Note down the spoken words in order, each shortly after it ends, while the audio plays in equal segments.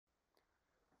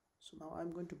So now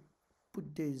I'm going to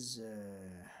put this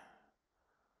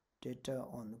data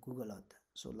on Google Earth.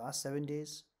 So last 7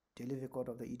 days daily record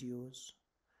of the EDOs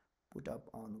put up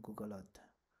on Google Earth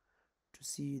to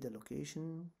see the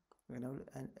location, you know,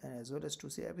 and as well as to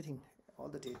see everything, all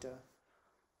the data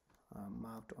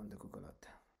marked on the Google Earth.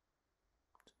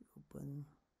 So open,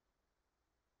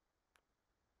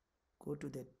 go to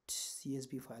that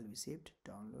CSV file we saved,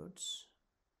 downloads.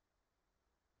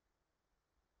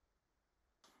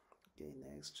 Okay,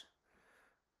 next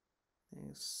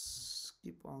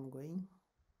keep on going.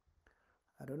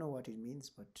 I don't know what it means,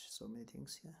 but so many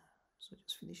things here. So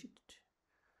just finish it.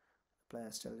 Apply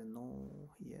as style, no,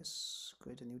 yes.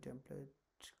 Create a new template,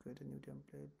 create a new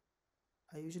template.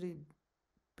 I usually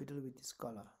fiddle with this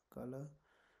color.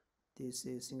 This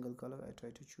is single color. I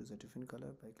try to choose a different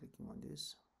color by clicking on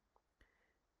this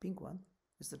pink one.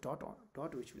 Is the dot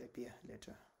which will appear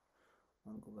later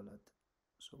on Google Earth.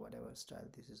 So whatever style,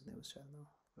 this is new style now.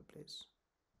 Replace.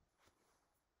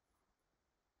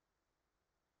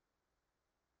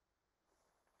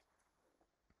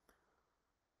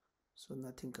 So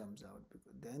nothing comes out,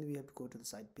 because then we have to go to the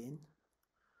side pane,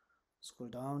 scroll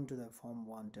down to the form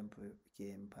 1 temporary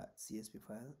game CSV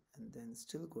file, and then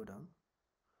still go down,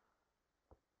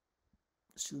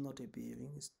 still not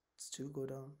appearing, still go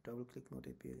down, double click, not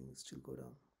appearing, still go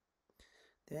down.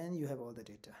 Then you have all the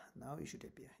data. Now it should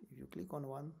appear. If you click on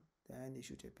one, then it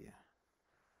should appear.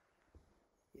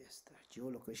 Yes, the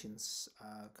geolocations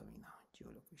are coming now.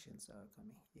 Geolocations are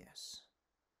coming. Yes.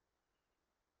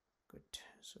 Good.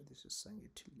 So this is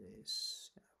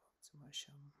Sangitiles.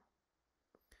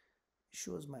 It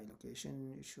shows my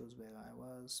location. It shows where I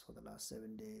was for the last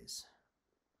 7 days.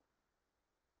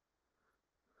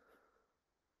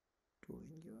 To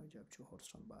in your Japcho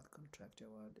Hotstone Bath Contract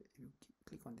Award, you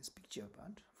click on this picture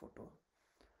part, photo,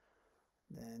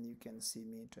 then you can see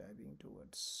me driving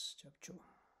towards Japcho.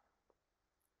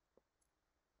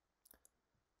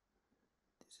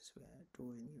 This is where to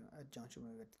in your at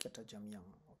junction with Keta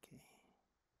Jamyang. Okay.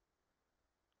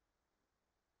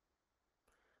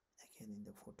 Again, in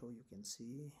the photo, you can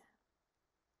see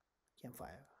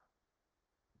campfire.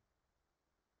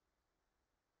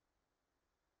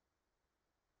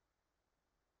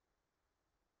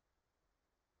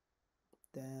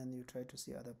 Then you try to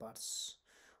see other parts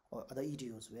or other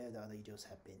EDOs, where the other EDOs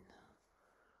have been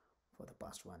for the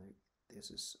past 1 week. This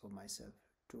is of myself.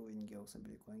 To in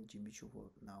Gyeongsambli going Jimmy Choo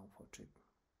for now for trip.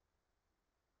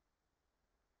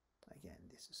 Again,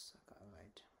 this is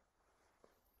right.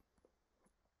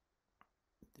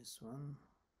 This one.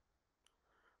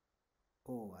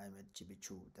 Oh, I'm at Jimmy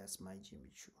Choo. That's my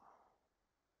Jimmy Choo.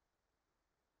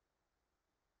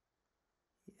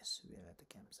 Yes, we are at the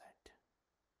campsite.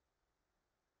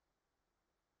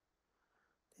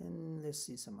 Then let's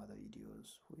see some other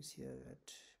videos. Who is here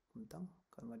at Puntang,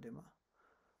 Kalmadema?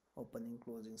 Opening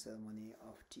closing ceremony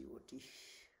of TOT.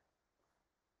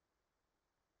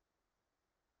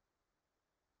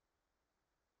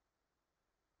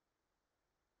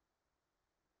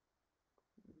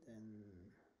 Then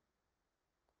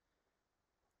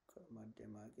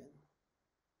Kalmadema again.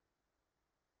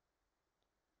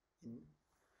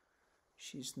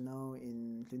 She's now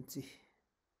in Lindsay.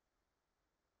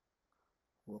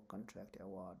 Work Contract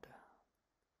Award.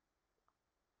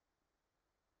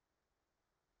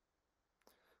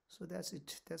 So that's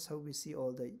it. That's how we see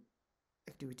all the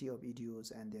activity of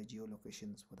EDOs and their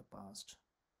geolocations for the past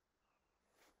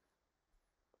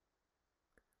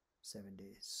 7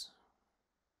 days.